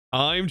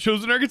I'm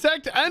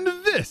ChosenArchitect, and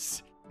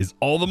this is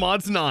All the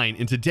Mods 9,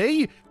 and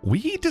today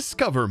we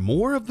discover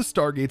more of the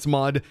Stargates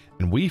mod,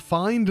 and we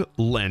find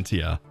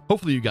Lantia.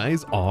 Hopefully you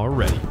guys are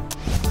ready.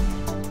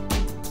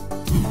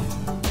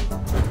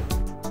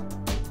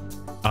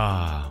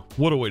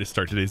 What a way to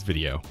start today's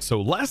video.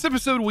 So last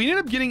episode, we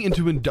ended up getting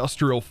into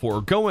Industrial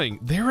 4, going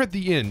there at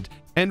the end,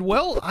 and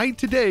well, I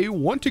today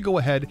want to go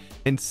ahead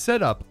and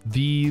set up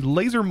the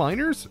laser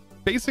miners,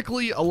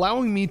 basically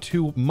allowing me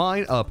to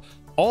mine up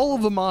all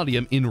of the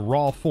modium in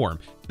raw form.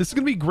 This is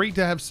going to be great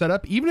to have set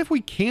up, even if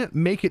we can't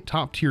make it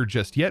top tier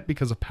just yet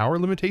because of power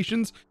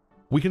limitations.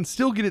 We can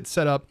still get it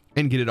set up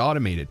and get it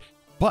automated.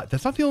 But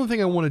that's not the only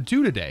thing I want to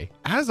do today,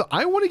 as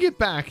I want to get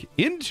back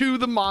into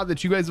the mod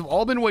that you guys have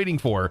all been waiting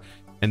for,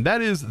 and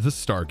that is the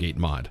Stargate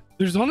mod.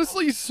 There's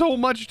honestly so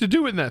much to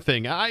do in that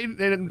thing. I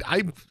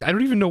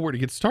don't even know where to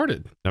get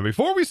started. Now,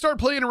 before we start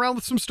playing around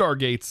with some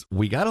Stargates,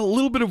 we got a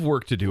little bit of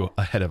work to do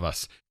ahead of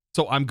us.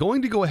 So I'm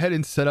going to go ahead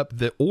and set up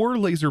the ore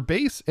laser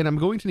base, and I'm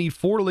going to need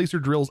 4 laser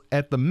drills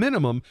at the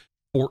minimum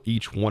for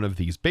each one of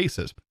these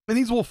bases. And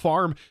these will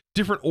farm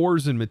different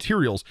ores and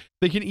materials.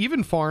 They can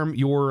even farm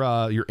your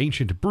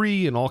ancient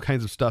debris and all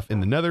kinds of stuff in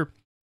the nether,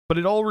 but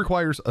it all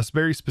requires a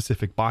very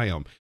specific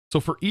biome.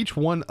 So for each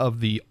one of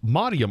the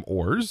modium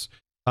ores,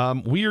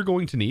 we are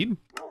going to need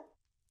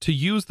to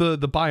use the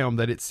biome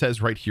that it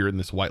says right here in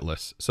this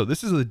whitelist. So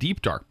this is the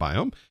deep dark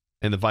biome.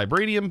 And the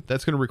vibranium,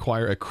 that's going to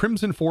require a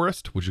crimson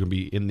forest, which is going to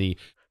be in the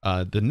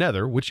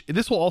nether, which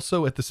this will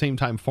also at the same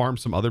time farm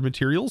some other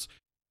materials.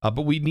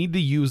 But we need to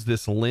use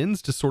this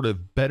lens to sort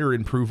of better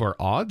improve our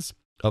odds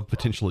of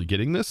potentially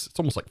getting this. It's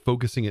almost like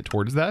focusing it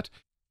towards that.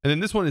 And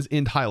then this one is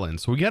end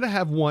highland. So we got to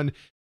have one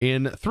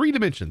in 3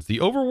 dimensions, the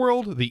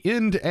overworld, the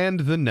end, and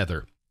the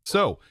nether.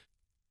 So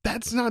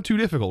that's not too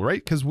difficult,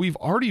 right? Because we've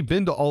already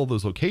been to all of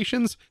those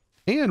locations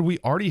and we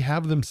already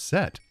have them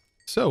set.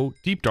 So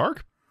deep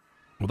dark.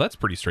 Well, that's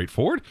pretty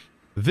straightforward.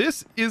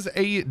 This is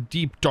a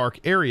deep, dark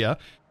area,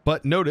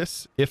 but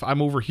notice if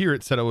I'm over here,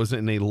 it said I was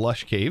in a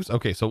lush caves.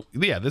 Okay, so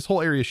yeah, this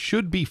whole area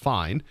should be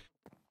fine.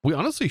 We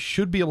honestly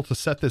should be able to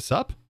set this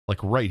up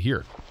like right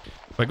here.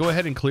 If I go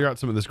ahead and clear out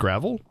some of this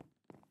gravel,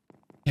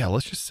 yeah,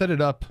 let's just set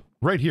it up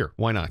right here.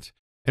 Why not?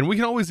 And we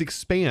can always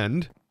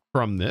expand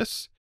from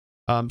this.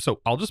 So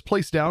I'll just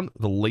place down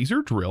the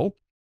laser drill.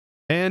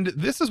 And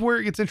this is where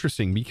it gets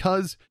interesting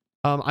because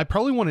I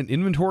probably want an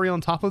inventory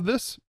on top of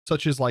this,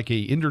 such as like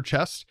a ender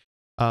chest.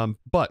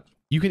 But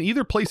you can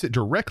either place it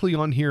directly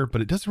on here,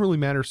 but it doesn't really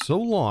matter so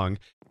long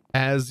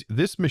as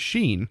this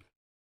machine,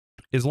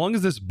 as long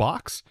as this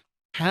box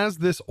has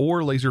this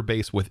ore laser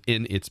base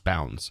within its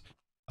bounds.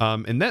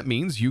 And that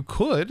means you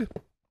could,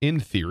 in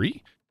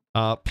theory,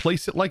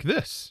 place it like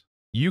this.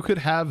 You could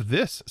have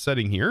this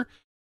setting here,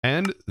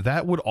 and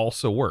that would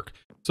also work.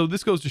 So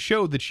this goes to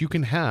show that you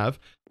can have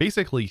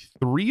basically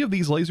 3 of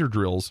these laser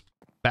drills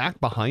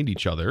back behind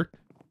each other,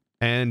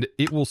 and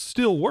it will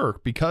still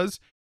work because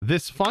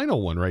this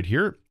final one right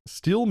here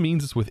still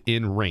means it's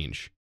within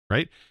range,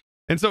 right?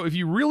 And so if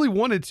you really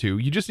wanted to,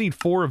 you just need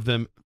 4 of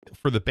them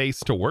for the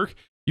base to work.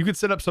 You could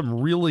set up some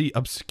really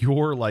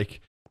obscure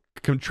like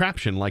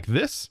contraption like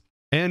this,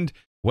 and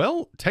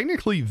well,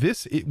 technically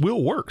this, it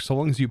will work so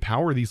long as you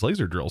power these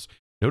laser drills.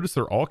 Notice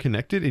they're all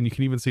connected and you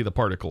can even see the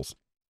particles.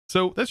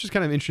 So that's just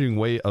kind of an interesting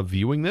way of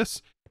viewing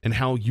this, and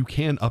how you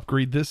can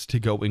upgrade this to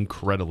go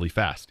incredibly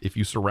fast if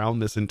you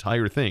surround this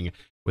entire thing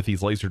with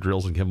these laser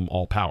drills and give them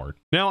all powered.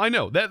 Now, I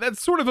know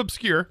that's sort of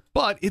obscure,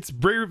 but it's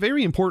very,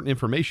 very important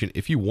information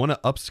if you want to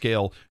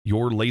upscale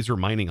your laser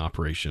mining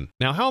operation.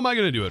 Now, how am I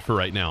going to do it for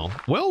right now?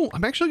 Well,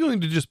 I'm actually going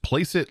to just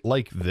place it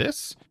like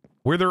this,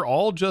 where they're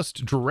all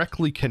just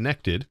directly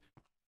connected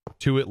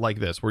to it like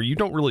this, where you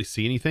don't really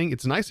see anything.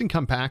 It's nice and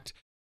compact.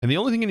 And the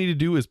only thing you need to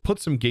do is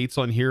put some gates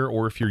on here,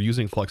 or if you're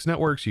using Flex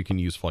Networks, you can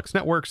use Flex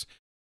Networks.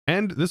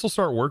 And this will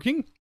start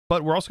working,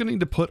 but we're also going to need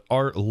to put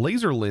our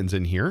laser lens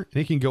in here,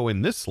 and it can go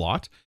in this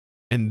slot.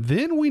 And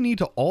then we need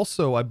to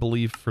also, I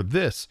believe for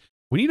this,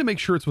 we need to make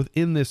sure it's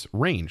within this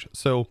range.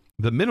 So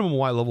the minimum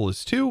Y level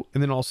is 2,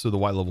 and then also the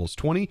Y level is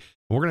 20. And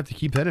we're going to have to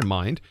keep that in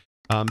mind.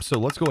 So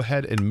let's go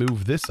ahead and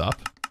move this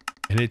up.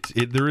 And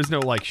there is no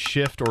like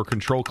shift or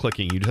control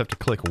clicking. You just have to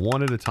click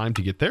one at a time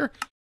to get there.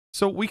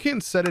 So we can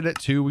set it at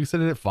 2, we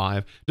set it at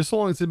 5, just so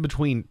long as it's in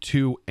between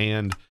 2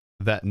 and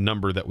that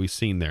number that we've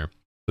seen there.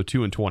 So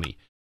 2 and 20,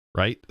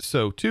 right?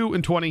 So 2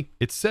 and 20,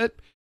 it's set,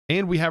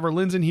 and we have our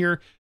lens in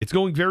here. It's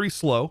going very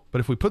slow, but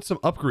if we put some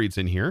upgrades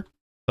in here,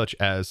 such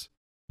as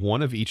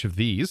 1 of each of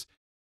these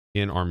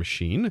in our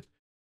machine,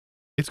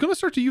 it's going to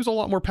start to use a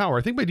lot more power.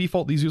 I think by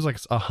default, these use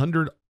like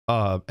 100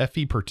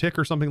 FE per tick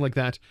or something like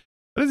that.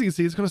 But as you can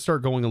see, it's going to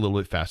start going a little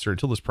bit faster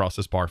until this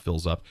process bar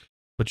fills up.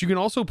 But you can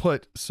also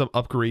put some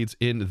upgrades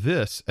in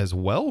this as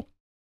well.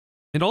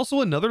 And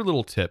also another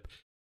little tip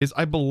is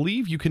I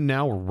believe you can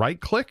now right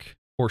click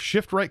or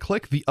shift right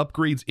click the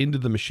upgrades into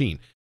the machine.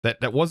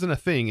 That wasn't a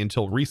thing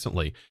until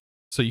recently.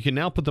 So you can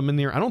now put them in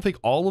there. I don't think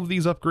all of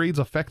these upgrades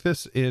affect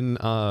this in,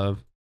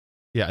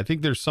 yeah, I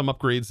think there's some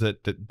upgrades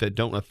that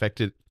don't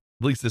affect it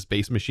at least this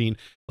base machine,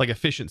 like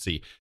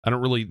efficiency. I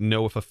don't really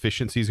know if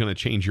efficiency is going to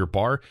change your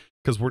bar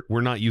because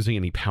we're not using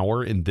any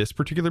power in this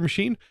particular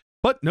machine.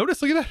 But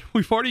notice, look at that.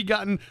 We've already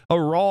gotten a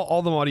raw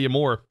all the Almighty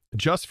ore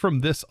just from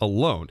this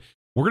alone.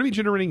 We're going to be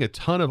generating a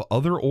ton of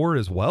other ore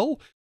as well.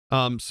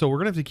 So we're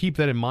going to have to keep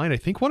that in mind. I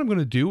think what I'm going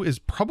to do is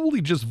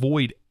probably just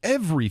void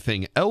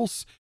everything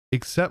else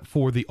except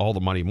for the all the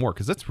Almighty ore,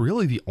 because that's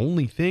really the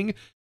only thing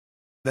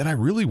that I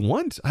really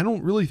want. I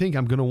don't really think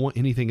I'm going to want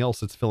anything else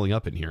that's filling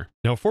up in here.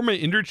 Now for my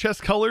ender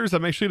chest colors,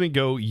 I'm actually going to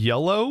go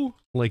yellow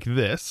like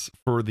this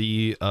for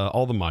the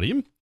all the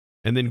Almighty,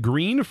 and then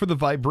green for the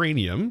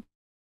vibranium,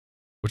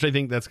 which I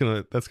think that's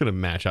gonna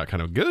match out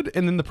kind of good,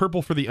 and then the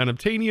purple for the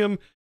unobtainium.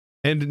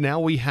 And now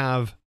we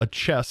have a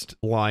chest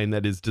line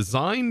that is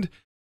designed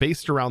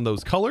based around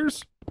those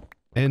colors.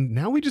 And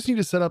now we just need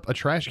to set up a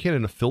trash can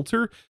and a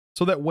filter,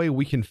 so that way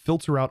we can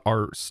filter out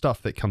our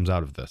stuff that comes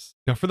out of this.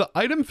 Now for the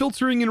item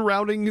filtering and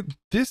routing,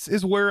 this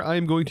is where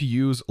I'm going to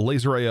use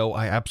Laser IO.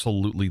 I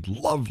absolutely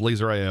love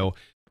Laser IO.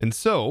 And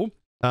so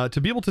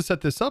to be able to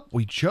set this up,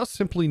 we just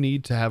simply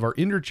need to have our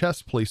ender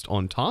chest placed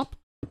on top.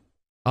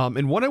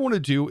 And what I want to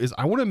do is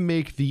I want to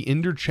make the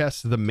ender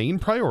chest the main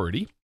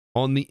priority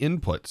on the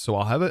input. So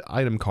I'll have an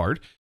item card.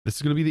 This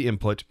is going to be the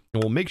input,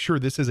 and we'll make sure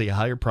this is a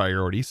higher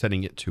priority,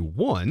 setting it to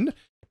 1.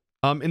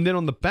 And then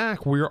on the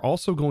back, we're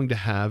also going to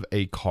have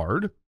a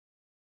card,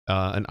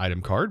 an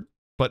item card,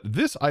 but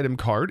this item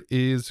card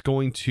is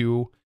going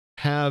to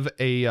have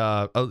it's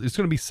going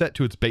to be set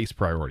to its base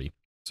priority.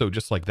 So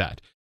just like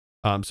that.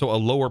 So a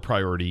lower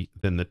priority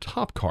than the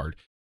top card,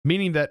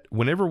 meaning that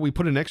whenever we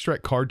put an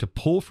extract card to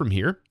pull from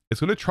here, it's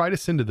going to try to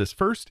send to this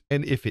first.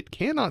 And if it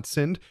cannot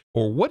send,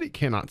 or what it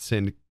cannot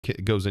send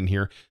goes in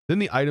here, then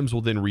the items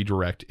will then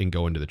redirect and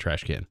go into the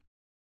trash can.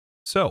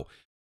 So,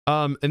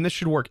 and this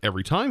should work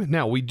every time.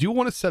 Now we do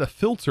want to set a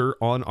filter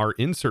on our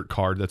insert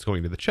card that's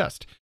going to the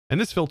chest. And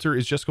this filter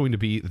is just going to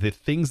be the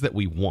things that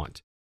we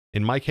want.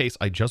 In my case,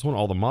 I just want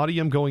all the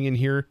modium going in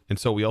here. And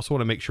so we also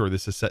want to make sure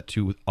this is set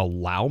to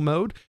allow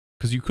mode,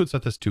 because you could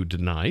set this to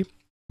deny,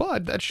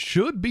 but that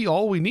should be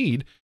all we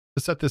need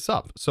to set this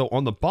up. So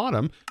on the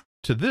bottom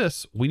to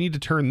this, we need to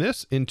turn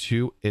this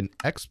into an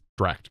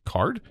extract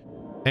card.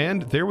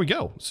 And there we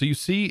go. So you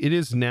see it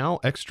is now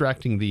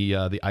extracting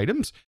the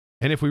items.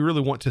 And if we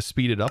really want to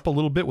speed it up a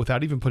little bit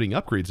without even putting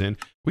upgrades in,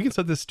 we can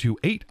set this to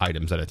 8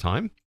 items at a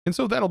time. And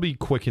so that'll be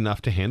quick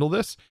enough to handle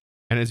this.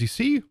 And as you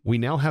see, we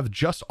now have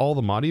just all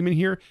the modium in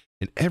here,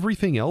 and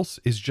everything else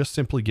is just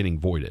simply getting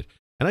voided.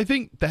 And I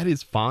think that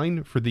is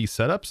fine for these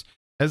setups,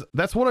 as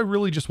that's what I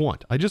really just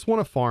want. I just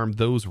want to farm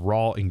those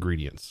raw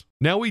ingredients.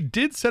 Now we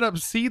did set up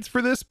seeds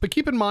for this, but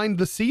keep in mind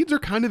the seeds are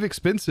kind of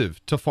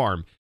expensive to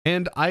farm,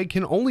 and I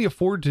can only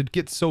afford to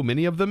get so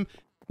many of them.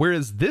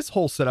 Whereas this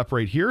whole setup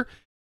right here,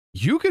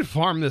 you could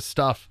farm this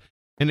stuff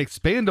and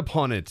expand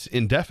upon it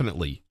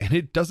indefinitely, and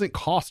it doesn't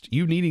cost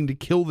you needing to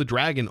kill the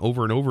dragon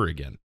over and over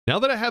again. Now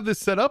that I have this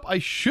set up, I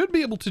should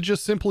be able to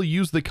just simply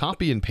use the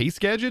copy and paste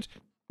gadget,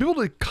 be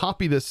able to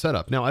copy this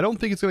setup. Now, I don't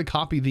think it's going to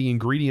copy the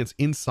ingredients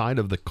inside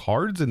of the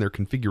cards and their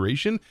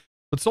configuration,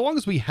 but so long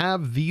as we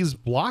have these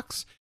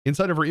blocks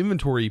inside of our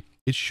inventory,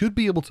 it should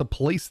be able to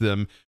place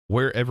them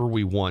wherever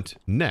we want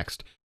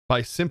next.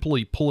 By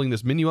simply pulling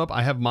this menu up,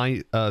 I have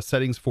my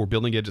settings for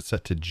building gadget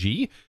set to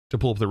G to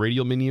pull up the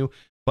radial menu,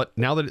 but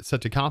now that it's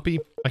set to copy,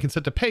 I can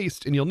set to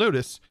paste, and you'll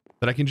notice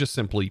that I can just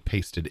simply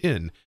paste it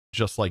in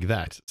just like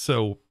that.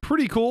 So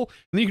pretty cool.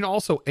 And then you can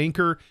also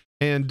anchor,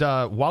 and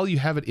while you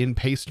have it in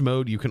paste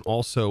mode, you can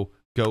also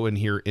go in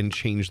here and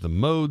change the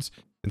modes.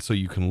 And so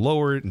you can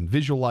lower it and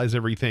visualize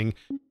everything.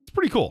 It's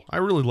pretty cool. I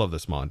really love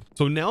this mod.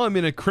 So now I'm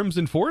in a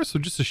Crimson Forest. So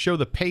just to show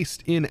the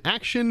paste in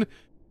action,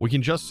 we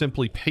can just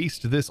simply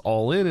paste this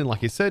all in. And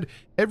like I said,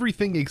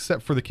 everything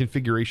except for the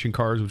configuration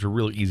cards, which are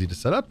really easy to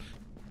set up,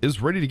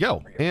 is ready to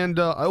go. And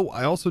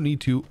I also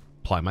need to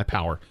apply my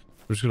power.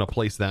 I'm just going to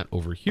place that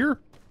over here.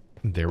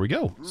 And there we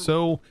go.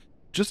 So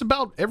just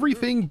about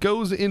everything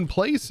goes in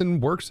place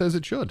and works as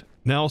it should.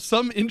 Now,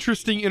 some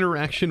interesting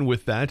interaction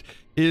with that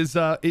is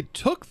it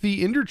took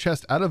the ender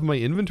chest out of my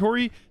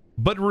inventory,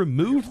 but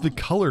removed the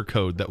color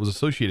code that was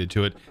associated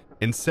to it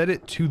and set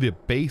it to the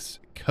base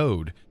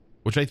code,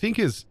 which I think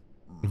is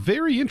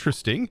very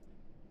interesting,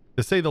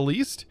 to say the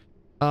least.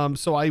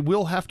 So I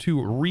will have to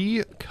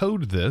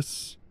recode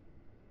this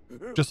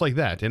just like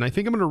that. And I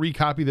think I'm going to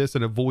recopy this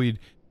and avoid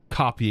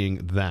copying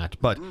that.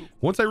 But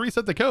once I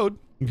reset the code,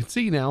 you can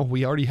see now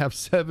we already have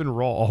 7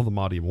 raw all the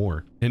modium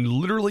ore. And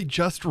literally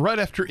just right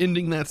after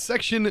ending that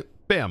section,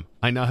 bam,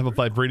 I now have a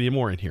vibranium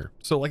ore in here.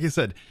 So like I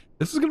said,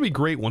 this is going to be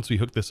great once we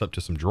hook this up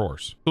to some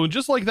drawers. So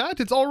just like that,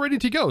 it's all ready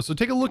to go. So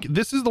take a look.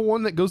 This is the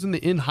one that goes in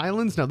the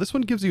Highlands. Now this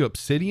one gives you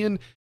obsidian,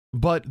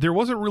 but there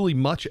wasn't really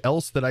much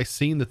else that I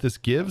seen that this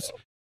gives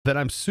that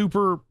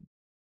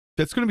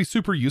that's going to be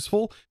super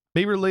useful.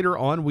 Maybe later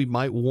on we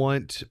might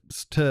want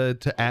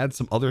to add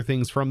some other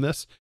things from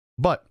this,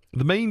 but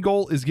the main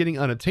goal is getting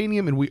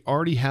unobtainium, and we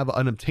already have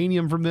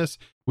unobtainium from this.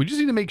 We just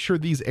need to make sure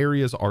these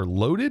areas are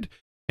loaded,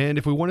 And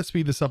if we want to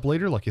speed this up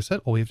later, like I said,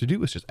 all we have to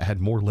do is just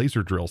add more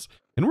laser drills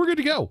and we're good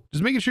to go.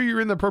 Just making sure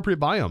you're in the appropriate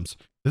biomes.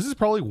 This is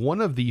probably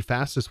one of the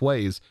fastest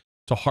ways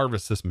to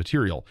harvest this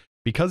material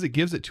because it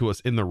gives it to us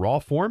in the raw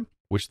form,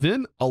 which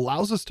then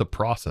allows us to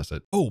process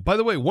it. Oh, by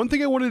the way, one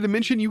thing I wanted to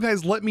mention, you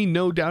guys let me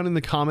know down in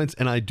the comments,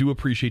 and I do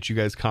appreciate you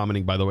guys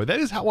commenting, by the way. That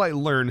is how I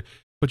learn.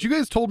 But you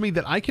guys told me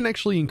that I can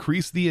actually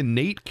increase the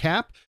innate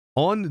cap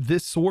on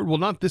this sword. Well,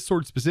 not this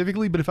sword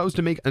specifically, but if I was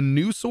to make a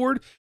new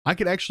sword, I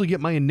could actually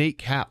get my innate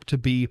cap to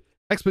be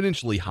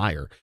exponentially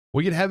higher.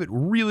 We could have it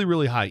really,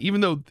 really high,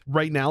 even though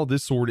right now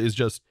this sword is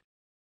just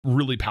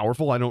really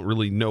powerful. I don't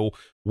really know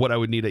what I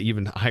would need an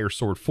even higher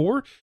sword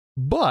for,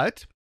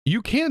 but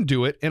you can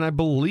do it. And I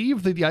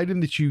believe that the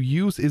item that you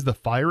use is the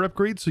fire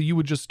upgrade. So you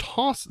would just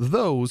toss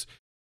those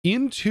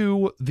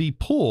into the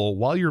pool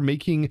while you're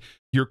making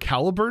your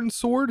Caliburn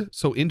sword.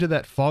 So into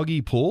that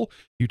foggy pool,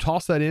 you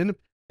toss that in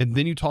and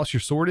then you toss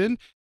your sword in.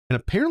 And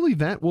apparently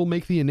that will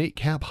make the innate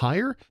cap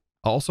higher.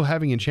 Also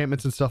having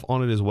enchantments and stuff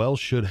on it as well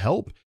should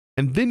help.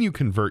 And then you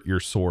convert your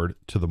sword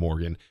to the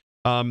Morgan.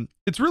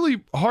 It's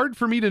really hard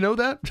for me to know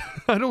that.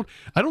 I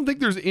don't think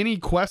there's any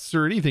quests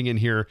or anything in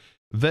here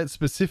that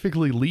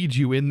specifically lead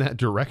you in that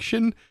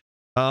direction,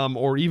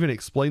 or even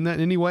explain that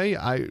in any way.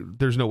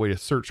 There's no way to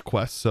search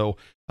quests, so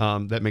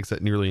that makes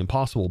that nearly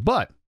impossible.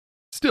 But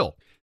still,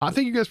 I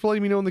thank you guys for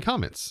letting me know in the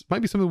comments.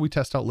 Might be something we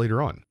test out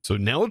later on. So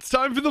now it's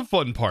time for the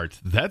fun part.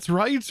 That's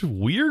right,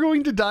 we're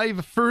going to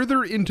dive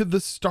further into the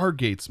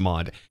Stargates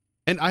mod.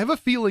 And I have a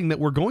feeling that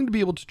we're going to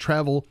be able to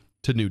travel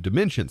to new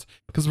dimensions,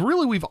 because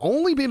really we've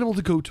only been able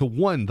to go to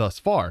one thus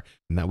far,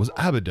 and that was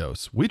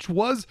Abydos, which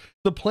was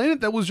the planet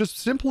that was just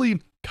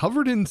simply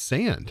covered in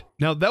sand.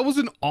 Now that was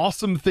an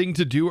awesome thing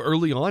to do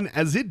early on,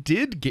 as it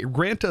did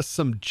grant us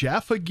some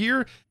Jaffa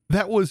gear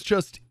that was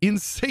just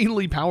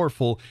insanely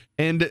powerful,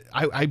 and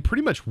I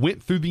pretty much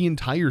went through the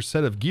entire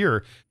set of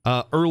gear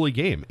early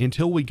game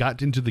until we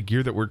got into the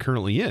gear that we're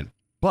currently in.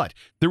 But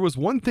there was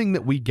one thing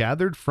that we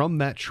gathered from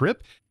that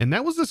trip, and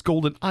that was this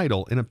golden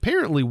idol. And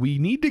apparently we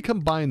need to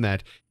combine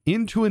that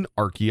into an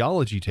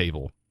archaeology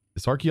table.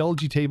 This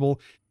archaeology table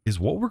is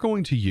what we're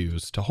going to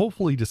use to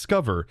hopefully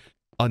discover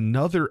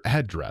another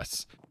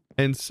address.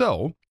 And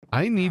so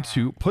I need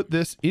to put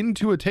this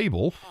into a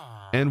table,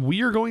 and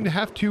we are going to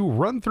have to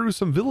run through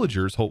some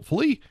villagers,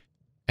 hopefully.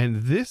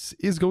 And this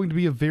is going to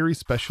be a very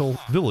special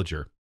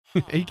villager,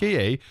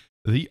 AKA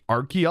the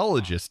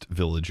archaeologist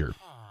villager.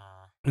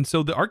 And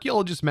so the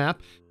archaeologist map,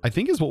 I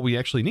think, is what we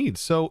actually need.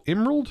 So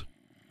emerald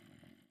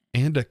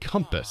and a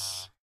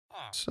compass.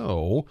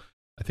 So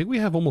I think we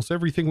have almost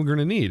everything we're going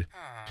to need.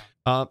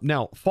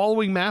 Now,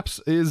 following maps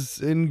is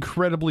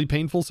incredibly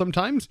painful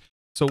sometimes.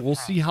 So we'll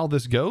see how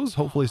this goes.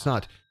 Hopefully it's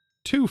not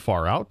too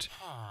far out.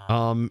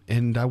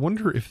 And I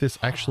wonder if this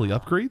actually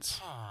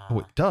upgrades. Oh,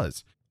 it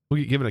does.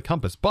 We get given a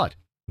compass. But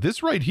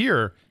this right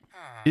here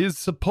is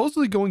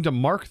supposedly going to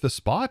mark the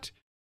spot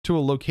to a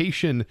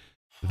location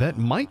that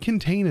might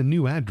contain a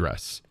new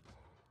address.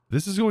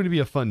 This is going to be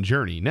a fun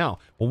journey. Now,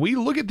 when we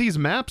look at these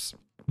maps,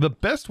 the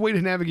best way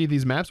to navigate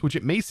these maps, which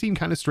it may seem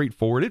kind of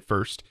straightforward at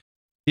first,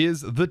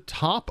 is the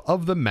top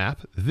of the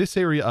map. This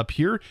area up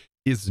here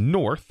is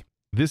north.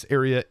 This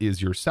area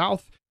is your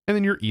south, and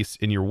then your east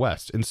and your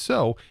west. And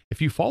so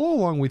if you follow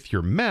along with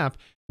your map,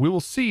 we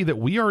will see that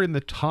we are in the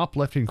top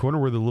left-hand corner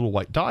where the little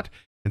white dot.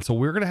 And so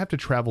we're going to have to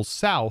travel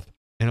south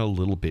and a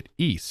little bit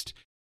east.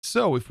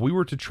 So if we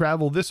were to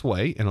travel this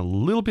way and a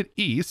little bit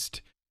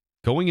east,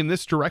 going in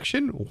this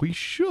direction, we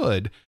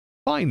should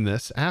find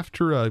this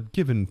after a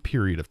given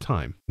period of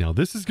time. Now,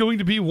 this is going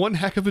to be one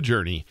heck of a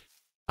journey.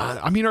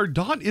 I mean, our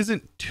dot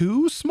isn't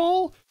too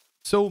small,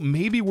 so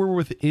maybe we're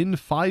within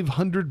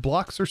 500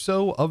 blocks or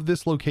so of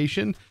this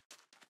location.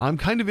 I'm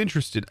kind of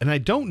interested, and I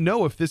don't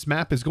know if this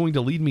map is going to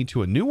lead me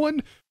to a new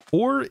one,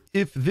 or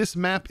if this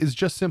map is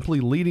just simply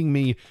leading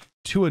me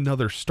to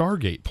another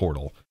Stargate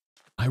portal.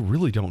 I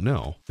really don't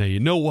know. Now, you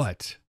know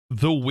what?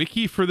 The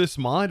wiki for this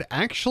mod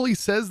actually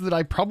says that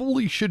I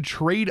probably should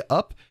trade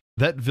up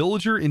that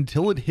villager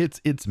until it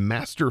hits its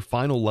master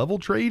final level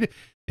trade,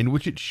 in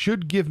which it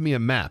should give me a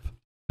map.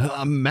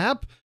 A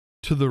map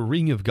to the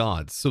Ring of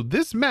Gods. So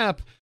this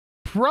map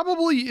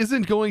probably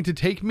isn't going to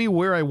take me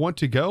where I want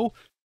to go.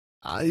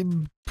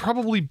 I'm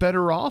probably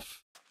better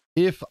off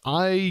if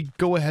I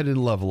go ahead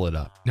and level it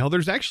up. Now,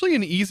 there's actually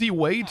an easy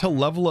way to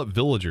level up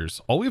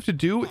villagers. All we have to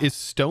do is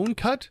stone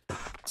cut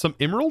some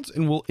emeralds,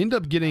 and we'll end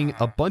up getting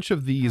a bunch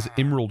of these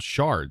emerald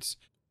shards.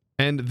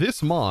 And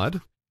this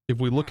mod, if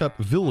we look up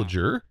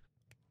villager,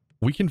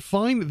 we can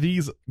find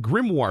these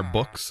grimoire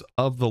books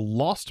of the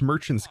Lost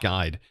Merchant's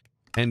Guide.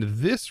 And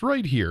this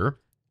right here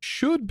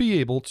should be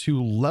able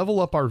to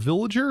level up our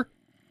villager,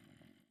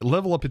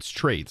 level up its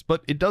trades,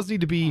 but it does need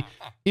to be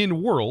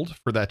in world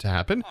for that to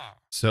happen.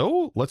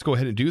 So let's go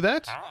ahead and do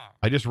that.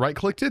 I just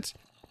right-clicked it,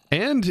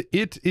 and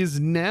it is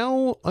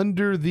now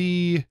under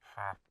the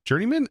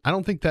journeyman. I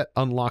don't think that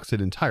unlocks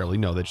it entirely.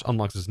 No, that just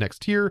unlocks this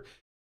next tier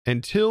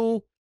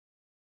until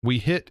we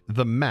hit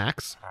the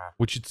max,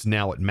 which it's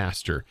now at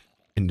master.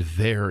 And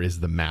there is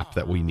the map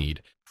that we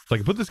need. So I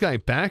can put this guy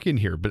back in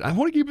here, but I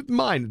want to keep in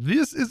mind,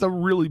 this is a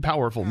really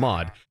powerful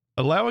mod,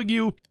 allowing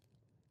you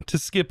to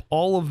skip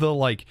all of the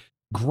like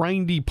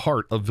grindy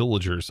part of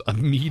villagers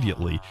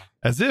immediately,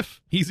 as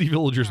if easy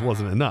villagers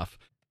wasn't enough.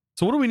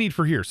 So what do we need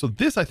for here? So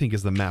this, I think,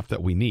 is the map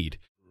that we need.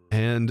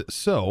 And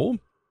so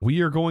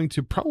we are going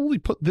to probably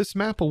put this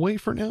map away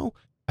for now.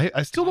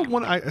 I still don't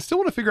want, I still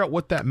want to figure out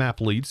what that map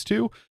leads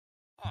to,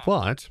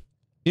 but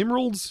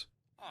emeralds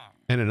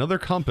and another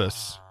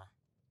compass,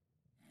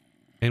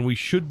 and we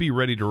should be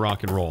ready to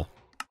rock and roll.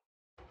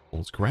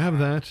 Let's grab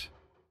that.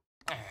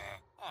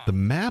 The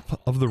map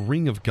of the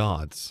Ring of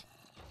Gods.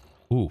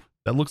 Ooh,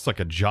 that looks like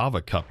a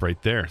Java cup right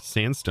there.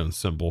 Sandstone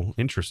symbol.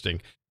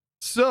 Interesting.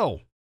 So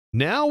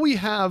now we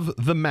have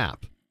the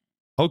map.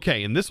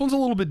 Okay, and this one's a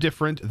little bit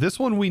different. This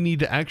one we need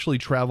to actually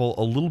travel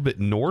a little bit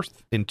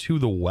north and to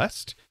the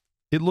west.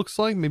 It looks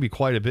like maybe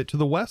quite a bit to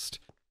the west.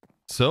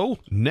 So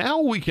now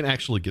we can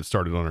actually get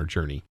started on our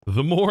journey.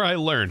 The more I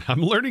learn,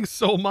 I'm learning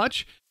so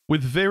much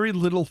with very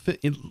little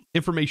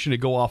information to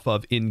go off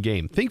of in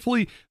game.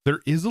 Thankfully, there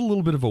is a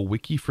little bit of a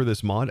wiki for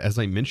this mod, as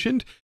I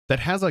mentioned,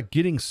 that has a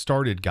getting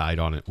started guide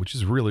on it, which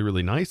is really,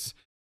 really nice.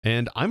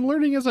 And I'm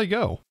learning as I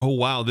go. Oh,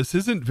 wow. This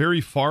isn't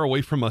very far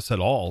away from us at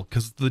all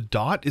because the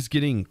dot is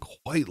getting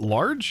quite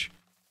large.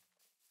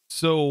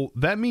 So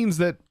that means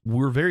that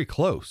we're very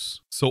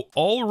close. So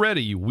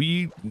already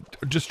we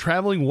just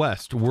traveling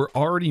west, we're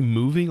already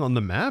moving on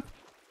the map.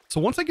 So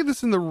once I get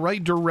this in the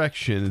right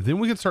direction, then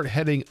we can start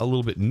heading a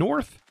little bit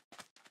north.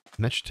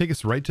 And that should take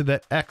us right to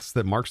that X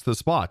that marks the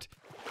spot.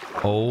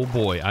 Oh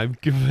boy, I'm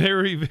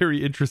very,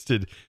 very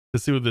interested to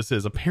see what this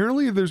is.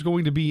 Apparently there's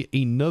going to be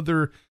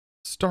another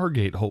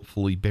Stargate,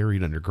 hopefully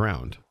buried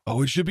underground.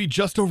 Oh, it should be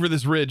just over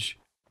this ridge.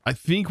 I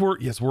think we're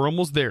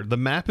almost there. The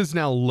map is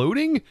now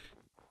loading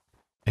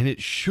and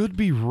it should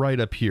be right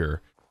up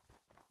here.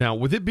 Now,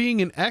 with it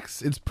being an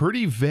X, it's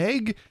pretty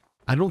vague.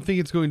 I don't think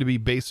it's going to be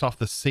based off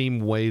the same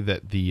way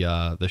that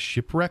the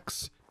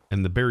shipwrecks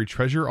and the buried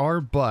treasure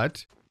are,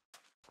 but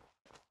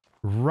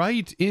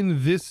right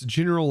in this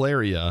general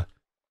area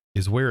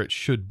is where it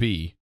should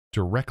be,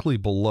 directly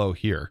below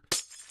here.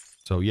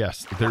 So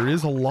yes, there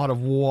is a lot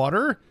of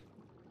water.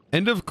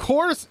 And of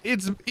course,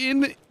 it's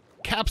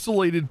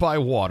encapsulated by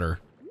water.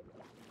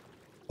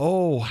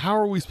 Oh, how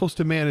are we supposed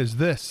to manage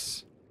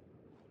this?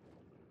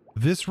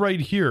 This right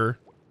here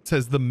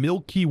says the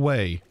Milky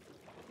Way.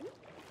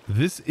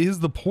 This is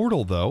the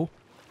portal, though.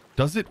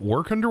 Does it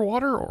work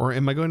underwater, or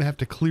am I going to have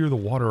to clear the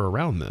water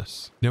around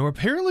this? Now,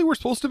 apparently we're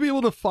supposed to be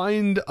able to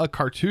find a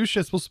cartouche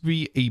that's supposed to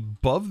be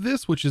above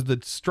this, which is the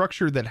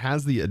structure that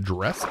has the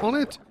address on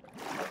it.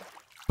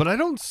 But I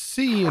don't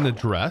see an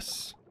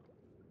address.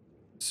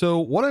 So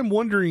what I'm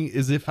wondering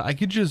is if I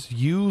could just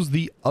use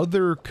the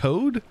other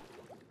code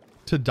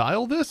to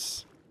dial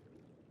this.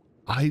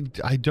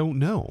 I don't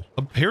know.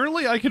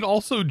 Apparently I can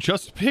also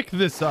just pick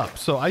this up.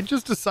 So I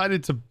just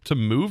decided to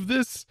move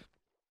this.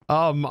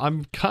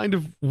 I'm kind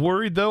of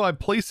worried though. I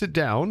place it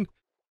down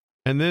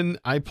and then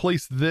I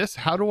place this.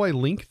 How do I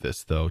link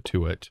this though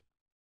to it?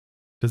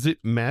 Does it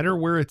matter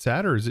where it's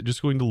at, or is it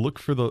just going to look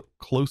for the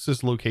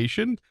closest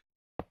location?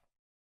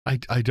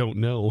 I don't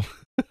know.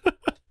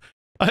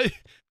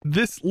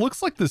 This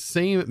looks like the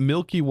same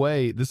Milky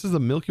Way. This is the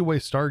Milky Way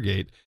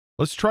Stargate.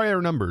 Let's try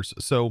our numbers.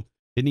 So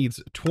it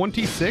needs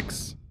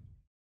 26,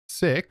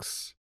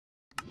 6,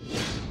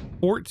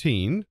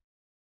 14,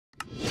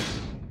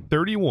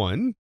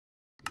 31,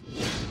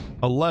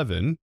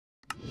 11,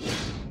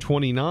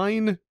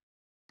 29,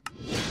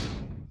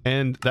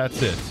 and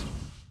that's it.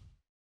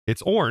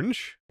 It's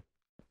orange.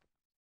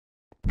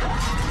 There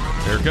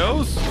it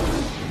goes.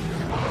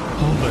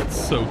 Oh,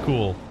 that's so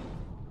cool.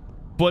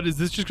 But is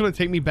this just going to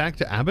take me back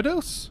to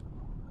Abydos?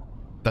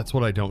 That's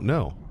what I don't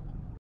know.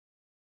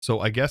 So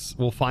I guess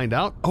we'll find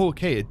out. Oh,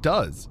 okay, it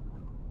does.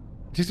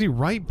 It takes me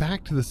right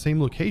back to the same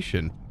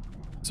location.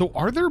 So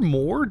are there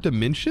more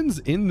dimensions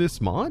in this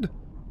mod?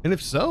 And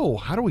if so,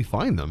 how do we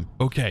find them?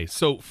 Okay,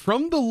 so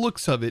from the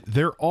looks of it,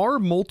 there are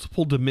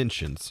multiple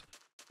dimensions,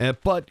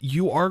 but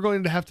you are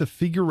going to have to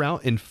figure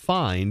out and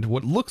find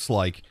what looks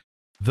like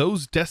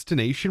those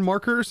destination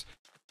markers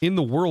in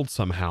the world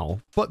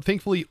somehow. But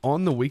thankfully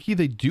on the wiki,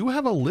 they do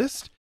have a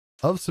list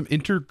of some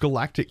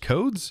intergalactic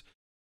codes.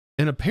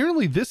 And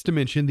apparently this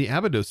dimension, the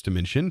Abydos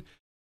dimension,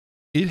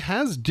 it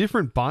has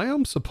different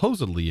biomes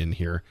supposedly in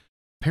here.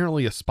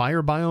 Apparently a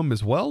spire biome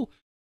as well.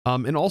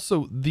 And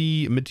also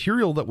the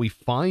material that we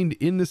find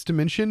in this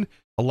dimension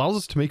allows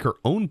us to make our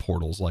own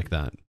portals like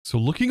that. So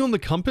looking on the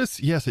compass,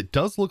 yes, it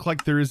does look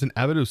like there is an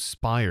Abydos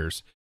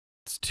spires.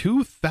 It's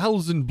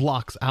 2,000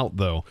 blocks out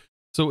though.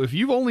 So if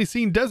you've only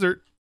seen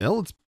desert, well,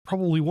 it's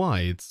probably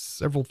why. It's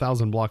several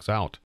thousand blocks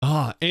out.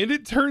 And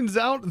it turns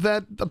out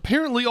that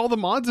apparently all the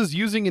mods is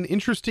using an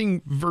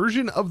interesting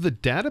version of the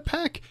data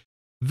pack,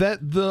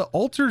 that the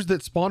altars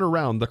that spawn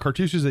around, the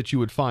cartouches that you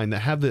would find that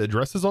have the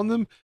addresses on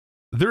them,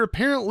 they're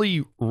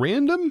apparently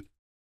random,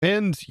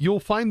 and you'll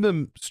find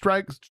them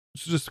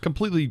just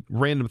completely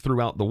random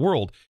throughout the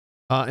world.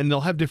 And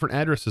they'll have different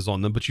addresses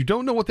on them, but you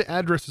don't know what the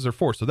addresses are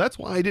for. So that's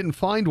why I didn't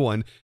find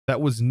one that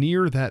was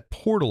near that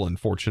portal,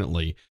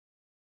 unfortunately.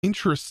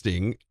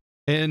 interesting.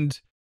 And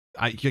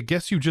I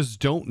guess you just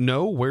don't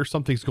know where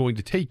something's going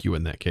to take you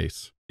in that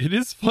case. It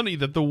is funny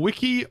that the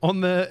wiki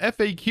on the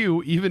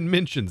FAQ even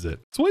mentions it.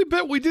 So I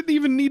bet we didn't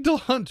even need to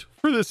hunt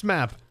for this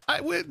map.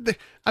 I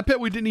bet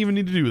we didn't even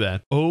need to do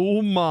that.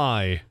 Oh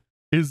my.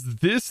 Is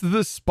this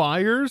the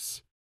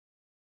spires?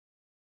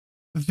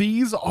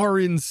 These are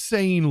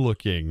insane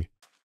looking.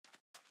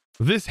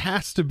 This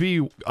has to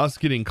be us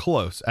getting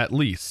close, at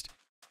least.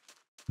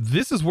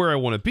 This is where I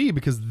want to be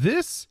because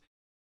this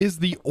is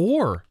the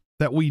ore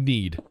that we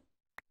need.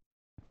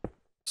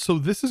 So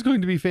this is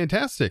going to be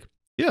fantastic.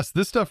 Yes,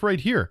 this stuff right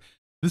here.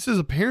 This is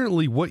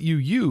apparently what you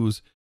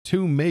use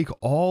to make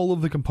all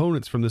of the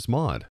components from this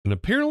mod. And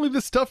apparently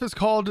this stuff is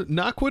called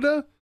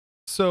Naquita.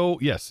 So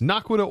yes,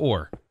 Naquita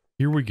ore.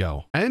 Here we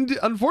go. And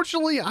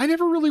unfortunately, I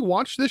never really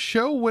watched this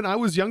show when I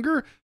was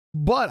younger,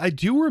 but I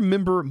do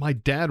remember my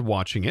dad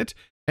watching it.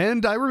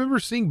 And I remember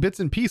seeing bits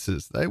and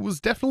pieces. I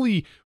was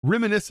definitely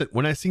reminiscent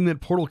when I seen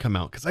that portal come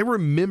out because I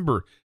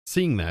remember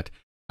seeing that.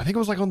 I think it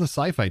was like on the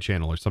Sci-Fi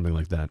Channel or something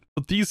like that.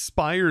 But these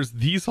spires,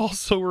 these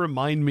also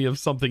remind me of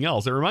something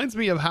else. It reminds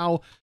me of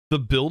how the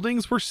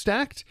buildings were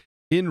stacked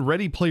in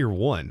Ready Player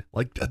One.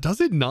 Like, does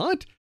it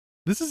not?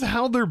 This is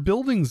how their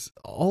buildings,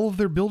 all of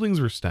their buildings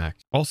were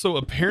stacked. Also,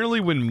 apparently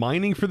when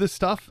mining for this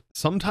stuff,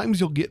 sometimes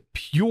you'll get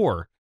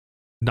pure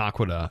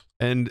Naquita.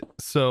 And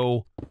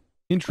so,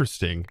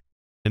 interesting.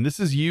 And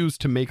this is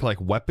used to make like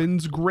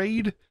weapons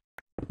grade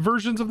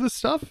versions of this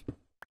stuff,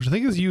 which I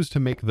think is used to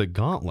make the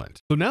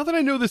gauntlet. So now that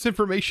I know this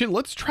information,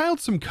 let's try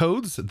out some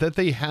codes that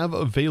they have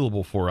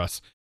available for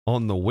us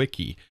on the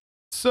wiki.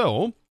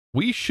 So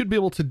we should be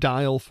able to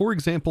dial, for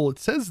example, it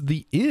says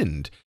the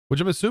end,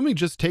 which I'm assuming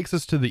just takes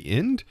us to the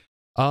end.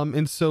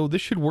 And so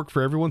this should work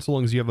for everyone so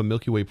long as you have a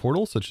Milky Way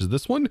portal, such as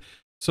this one.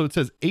 So it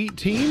says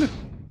 18,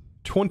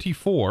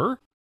 24,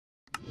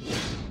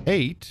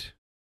 8,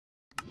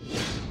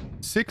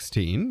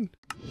 16,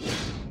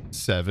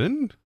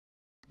 7,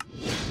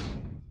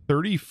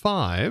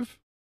 35,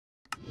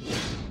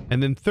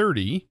 and then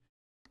 30.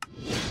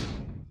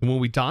 And when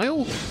we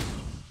dial,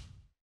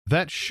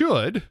 that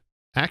should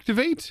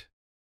activate.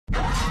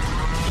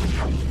 That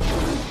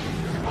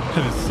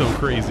is so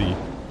crazy.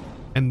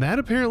 And that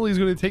apparently is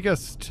going to take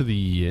us to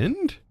the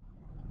end.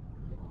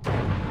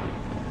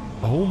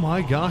 Oh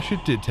my gosh,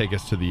 it did take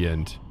us to the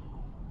end.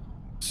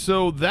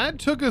 So that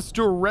took us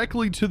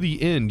directly to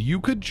the end. You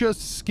could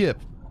just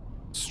skip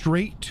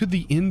straight to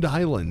the end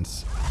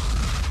islands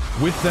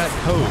with that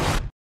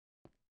code.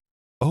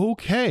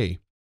 Okay.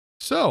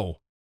 So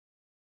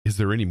is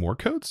there any more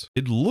codes?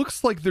 It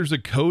looks like there's a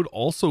code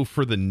also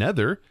for the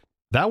Nether.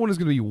 That one is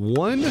going to be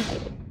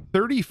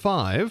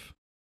 135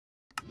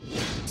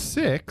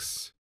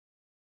 6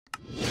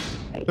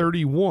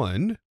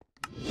 31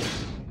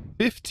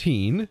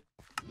 15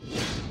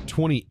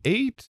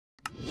 28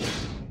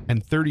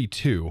 and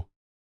 32.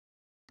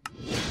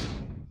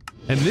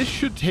 And this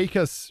should take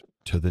us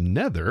to the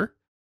Nether,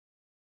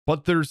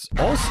 but there's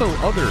also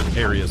other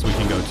areas we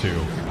can go to.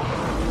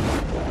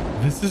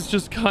 This is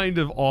just kind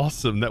of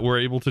awesome that we're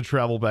able to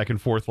travel back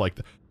and forth like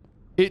that.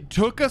 It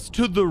took us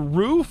to the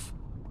roof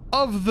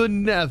of the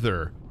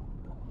Nether.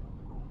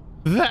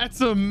 That's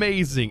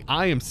amazing.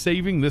 I am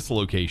saving this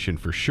location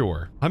for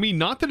sure. I mean,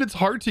 not that it's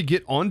hard to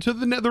get onto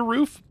the Nether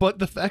roof, but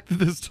the fact that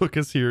this took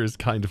us here is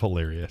kind of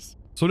hilarious.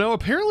 So now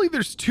apparently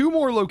there's 2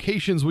 more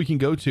locations we can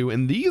go to,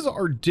 and these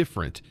are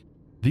different.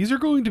 These are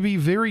going to be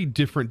very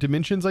different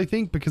dimensions, I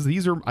think, because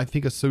these are, I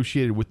think,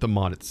 associated with the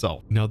mod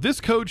itself. Now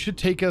this code should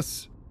take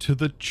us to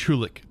the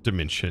Chulik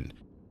dimension.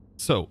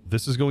 So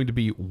this is going to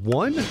be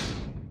 1,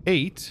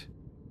 8,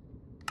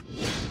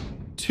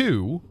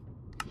 2,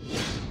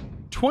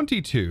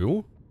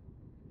 22,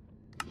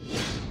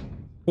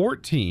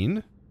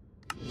 14,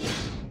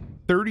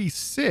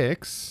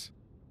 36,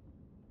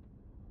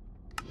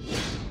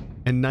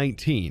 and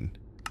 19.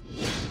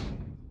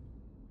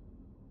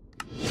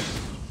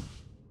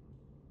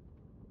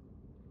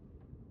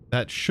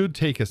 That should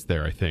take us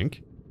there, I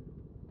think.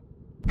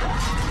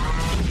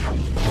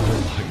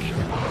 Oh my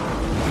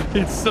God.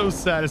 It's so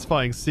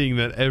satisfying seeing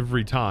that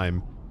every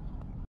time.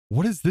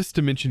 What is this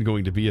dimension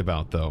going to be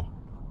about, though?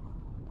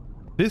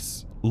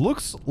 This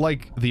looks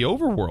like the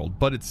overworld,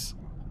 but it's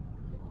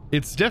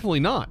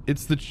definitely not.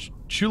 It's the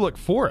Chuluk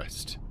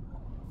forest.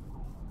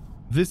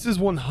 This is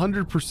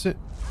 100%.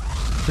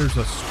 There's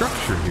a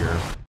structure here.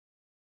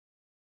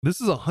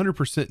 This is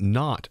 100%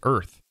 not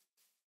Earth.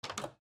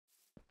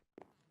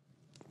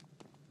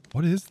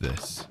 What is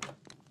this?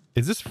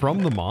 Is this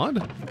from the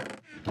mod?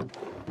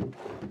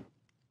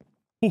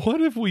 What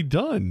have we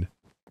done?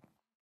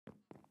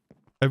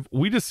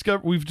 We've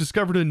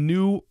discovered a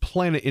new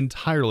planet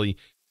entirely.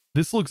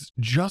 This looks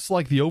just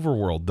like the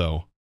overworld,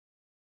 though.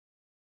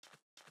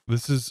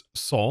 This is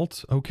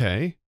salt.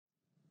 Okay.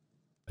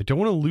 I don't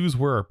want to lose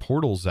where our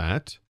portal's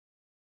at.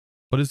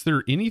 But is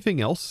there anything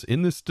else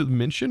in this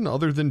dimension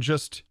other than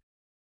just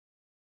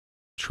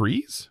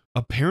trees?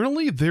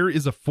 Apparently there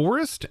is a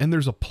forest and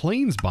there's a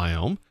plains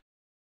biome.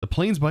 The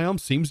plains biome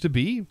seems to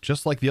be,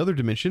 just like the other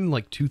dimension,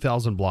 like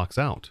 2,000 blocks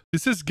out.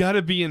 This has got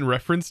to be in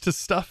reference to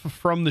stuff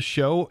from the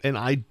show, and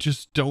I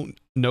just don't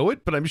know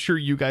it, but I'm sure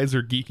you guys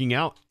are geeking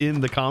out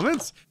in the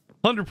comments.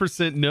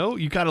 100% no.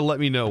 You got to let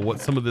me know what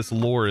some of this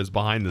lore is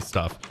behind this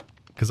stuff,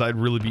 because I'd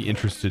really be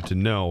interested to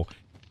know.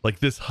 Like,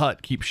 this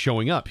hut keeps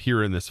showing up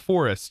here in this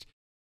forest,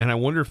 and I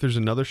wonder if there's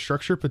another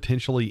structure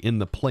potentially in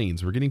the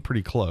plains. We're getting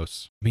pretty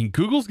close. I mean,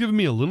 Google's given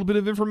me a little bit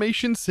of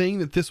information saying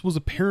that this was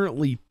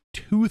apparently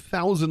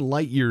 2,000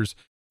 light years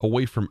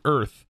away from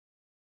Earth.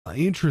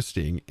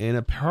 Interesting. And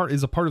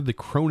is a part of the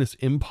Cronus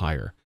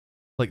Empire.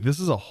 Like, this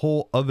is a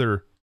whole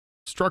other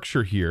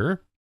structure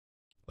here.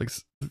 Like,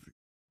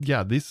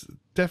 yeah, this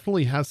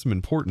definitely has some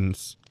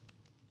importance.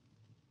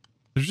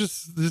 There's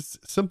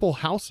just simple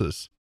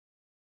houses.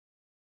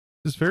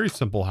 Just very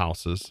simple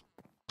houses.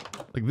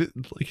 Like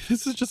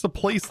this is just a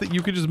place that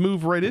you could just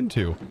move right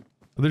into.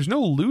 There's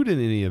no loot in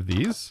any of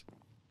these.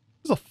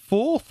 This is a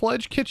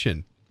full-fledged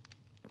kitchen.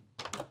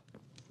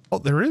 Oh,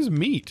 there is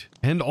meat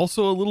and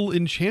also a little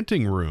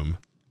enchanting room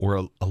or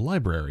a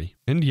library.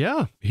 And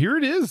yeah, here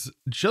it is.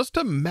 Just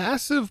a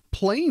massive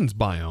plains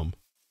biome.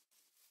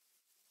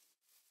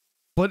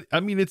 But I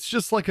mean, it's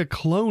just like a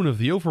clone of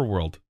the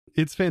overworld.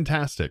 It's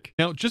fantastic.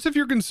 Now, just if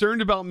you're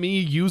concerned about me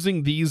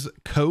using these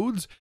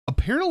codes,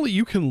 apparently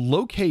you can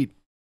locate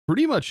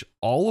pretty much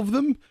all of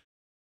them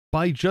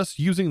by just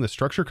using the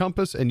structure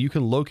compass, and you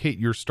can locate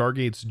your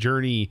Stargate's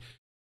journey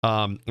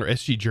or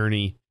SG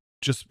journey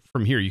just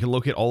from here. You can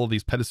locate all of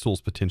these pedestals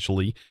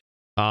potentially.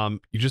 You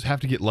just have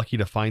to get lucky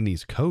to find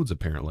these codes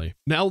apparently.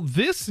 Now,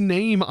 this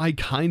name I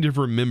kind of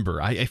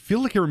remember. I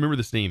feel like I remember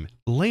this name,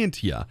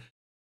 Lantia.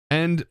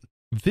 And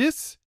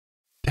this,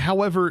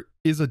 however,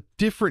 is a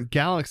different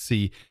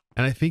galaxy,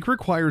 and I think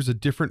requires a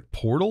different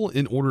portal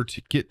in order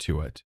to get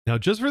to it. Now,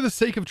 just for the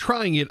sake of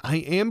trying it, I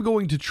am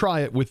going to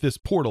try it with this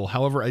portal.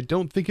 However, I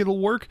don't think it'll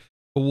work,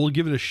 but we'll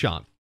give it a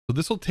shot. So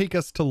this will take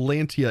us to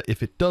Lantia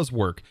if it does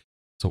work.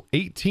 So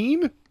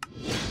 18,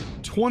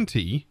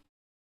 20,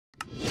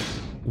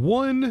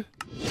 1,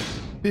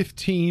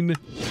 15,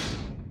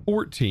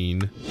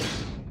 14,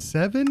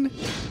 7,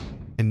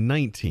 and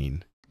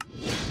 19.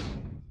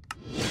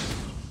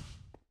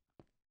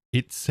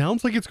 It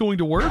sounds like it's going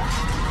to work.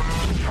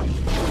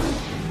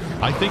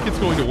 I think it's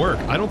going to work.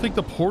 I don't think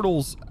the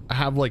portals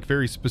have like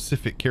very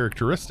specific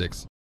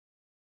characteristics.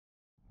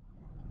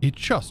 It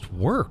just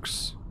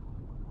works.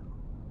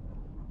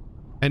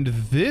 And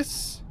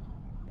this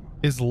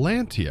is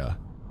Lantia.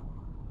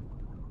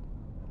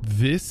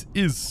 This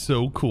is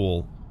so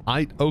cool.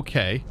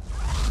 Okay.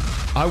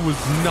 I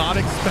was not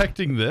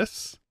expecting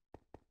this.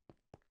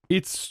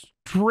 It's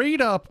straight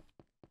up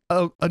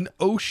an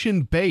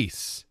ocean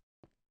base.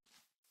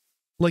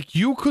 Like,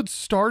 you could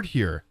start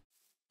here.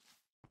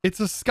 It's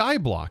a sky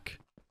block.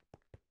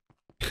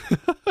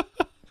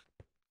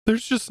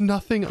 There's just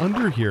nothing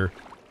under here.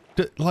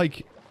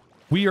 Like,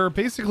 we are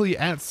basically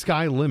at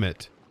sky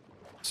limit.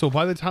 So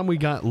by the time we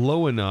got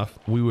low enough,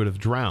 we would have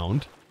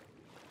drowned.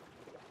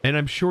 And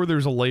I'm sure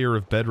there's a layer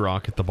of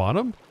bedrock at the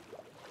bottom.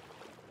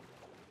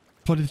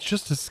 But it's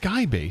just a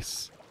sky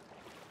base.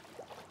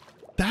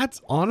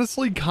 That's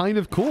honestly kind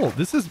of cool.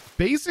 This is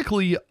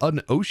basically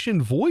an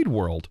ocean void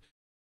world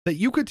that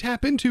you could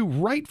tap into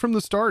right from the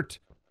start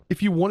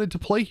if you wanted to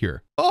play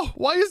here. Oh,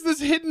 why is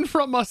this hidden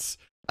from us?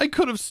 I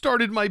could have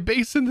started my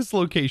base in this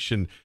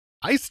location.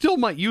 I still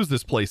might use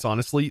this place,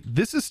 honestly.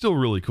 This is still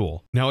really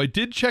cool. Now, I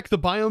did check the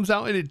biomes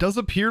out, and it does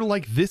appear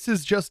like this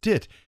is just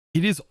it.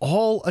 It is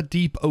all a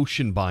deep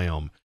ocean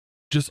biome.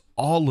 Just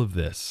all of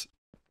this.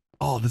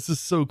 Oh, this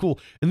is so cool.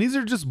 And these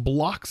are just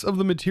blocks of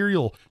the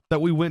material that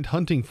we went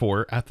hunting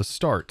for at the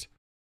start.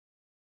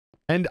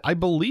 And I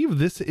believe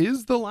this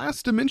is the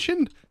last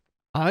dimension.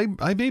 I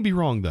may be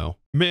wrong though.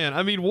 Man,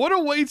 I mean, what a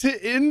way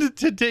to end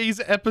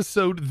today's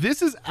episode.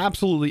 This is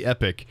absolutely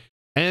epic.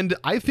 And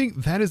I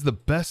think that is the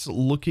best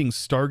looking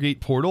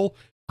Stargate portal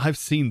I've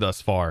seen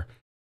thus far.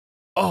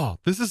 Oh,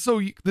 this is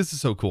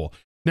so cool.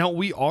 Now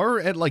we are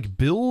at like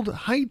build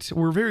height.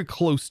 We're very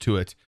close to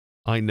it.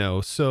 I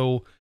know.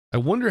 So I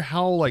wonder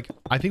how, like,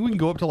 I think we can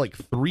go up to like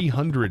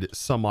 300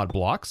 some odd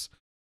blocks.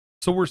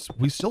 So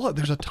we still have,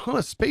 there's a ton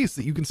of space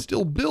that you can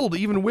still build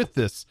even with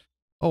this.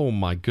 Oh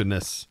my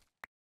goodness.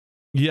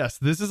 Yes,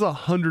 this is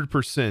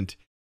 100%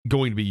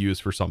 going to be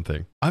used for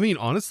something. I mean,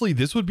 honestly,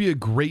 this would be a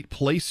great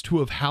place to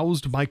have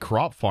housed my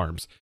crop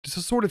farms, just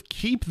to sort of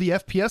keep the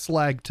FPS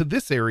lag to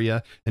this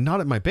area and not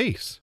at my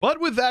base.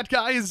 But with that,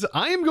 guys,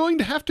 I am going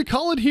to have to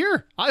call it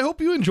here. I hope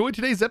you enjoyed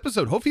today's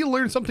episode. Hopefully you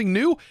learned something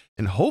new,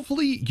 and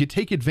hopefully you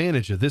take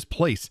advantage of this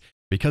place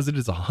because it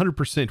is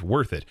 100%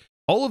 worth it.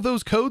 All of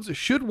those codes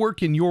should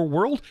work in your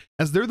world,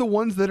 as they're the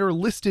ones that are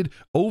listed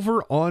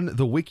over on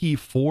the wiki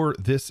for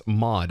this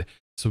mod.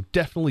 So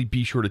definitely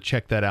be sure to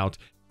check that out.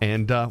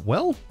 And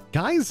well,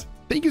 guys,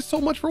 thank you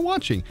so much for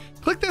watching.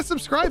 Click that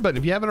subscribe button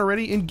if you haven't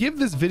already, and give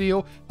this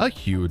video a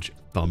huge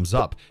thumbs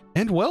up.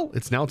 And well,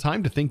 it's now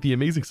time to thank the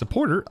amazing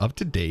supporter of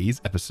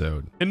today's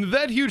episode. And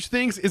that huge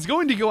thanks is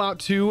going to go out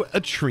to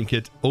a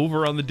Trinket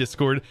over on the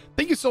Discord.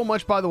 Thank you so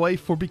much, by the way,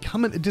 for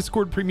becoming a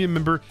Discord premium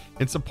member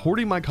and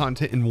supporting my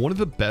content in one of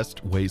the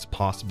best ways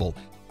possible.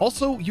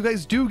 Also, you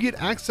guys do get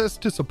access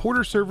to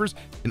supporter servers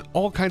and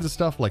all kinds of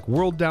stuff like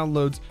world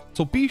downloads,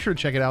 so be sure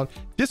to check it out.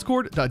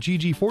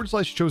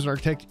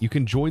 Discord.gg/ChosenArchitect. You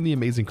can join the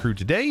amazing crew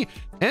today.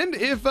 And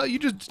if you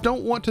just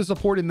don't want to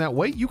support in that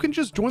way, you can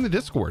just join the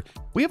Discord.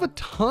 We have a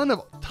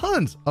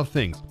tons of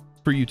things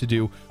for you to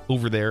do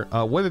over there,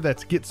 whether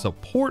that's get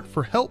support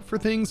for help for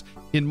things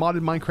in modded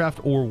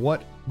Minecraft or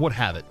what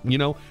have it. You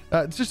know,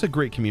 it's just a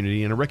great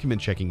community, and I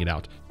recommend checking it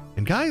out.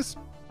 And guys,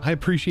 I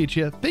appreciate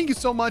you. Thank you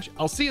so much.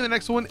 I'll see you in the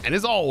next one. And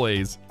as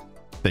always,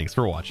 thanks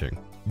for watching.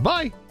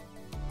 Bye.